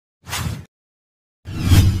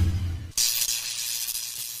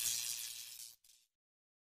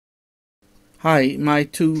Hi, my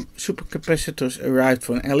two supercapacitors arrived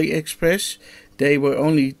from AliExpress. They were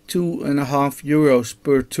only €2.5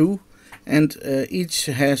 per two, and each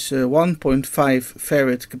has 1.5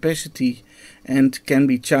 farad capacity and can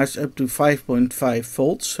be charged up to 5.5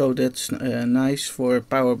 volts, so that's nice for a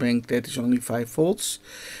power bank that is only 5 volts.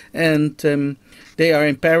 And they are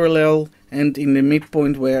in parallel, and in the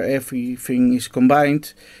midpoint where everything is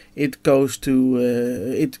combined, it goes to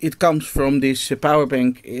it comes from this power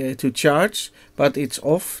bank to charge, but it's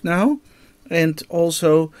off now. And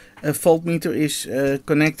also a voltmeter is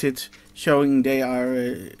connected, showing they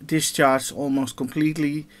are discharged almost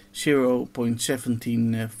completely,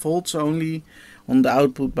 0.17 volts only on the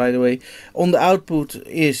output. By the way, on the output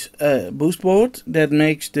is a boost board that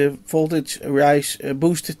makes the voltage rise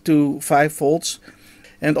boosted to 5 volts.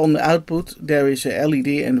 And on the output there is a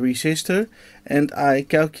LED and resistor, and I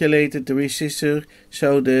calculated the resistor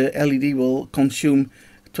so the LED will consume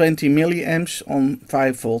 20 milliamps on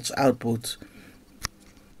 5 volts output.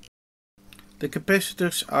 The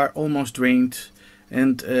capacitors are almost drained,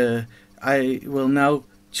 and I will now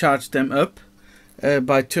charge them up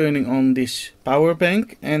by turning on this power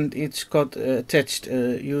bank, and it's got attached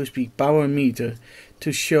a USB power meter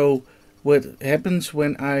to show what happens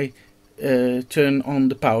when I turn on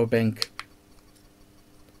the power bank.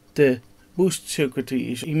 The boost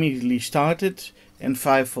circuitry is immediately started and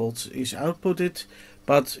 5 volts is outputted,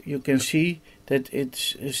 but you can see that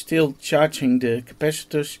it's still charging the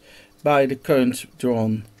capacitors by the current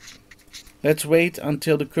drawn. Let's wait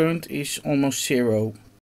until the current is almost zero.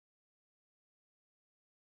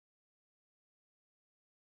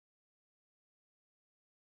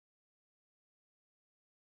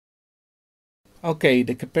 Okay,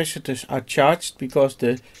 the capacitors are charged because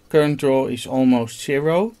the current draw is almost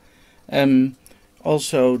zero.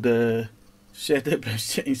 Also the setup has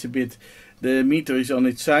changed a bit. The meter is on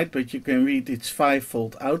its side, but you can read its 5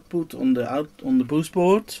 volt output on the boost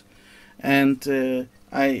board. And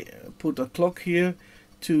I put a clock here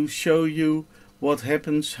to show you what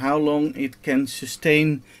happens, how long it can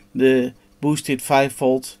sustain the boosted 5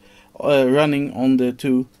 volt running on the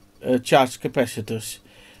two charged capacitors.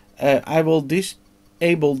 I will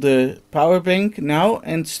disable the power bank now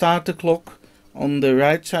and start the clock on the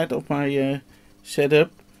right side of my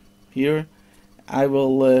setup here. I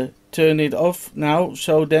will turn it off now,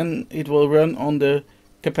 so then it will run on the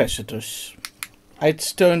capacitors.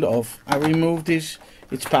 It's turned off. I removed this.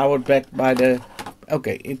 It's powered back by the...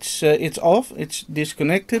 Okay, it's off. It's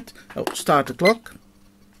disconnected. Oh, start the clock.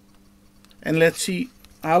 And let's see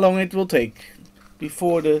how long it will take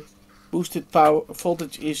before the boosted power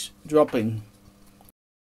voltage is dropping.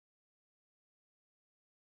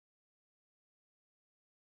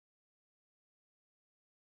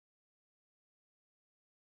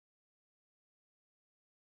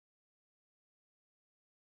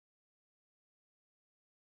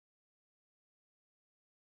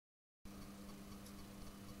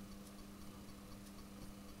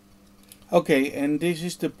 Okay, and this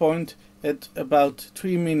is the point at about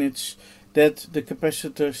 3 minutes that the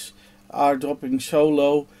capacitors are dropping so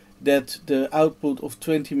low that the output of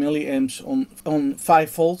 20 milliamps on 5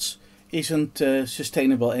 volts isn't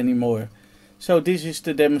sustainable anymore. So this is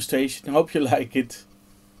the demonstration. I hope you like it.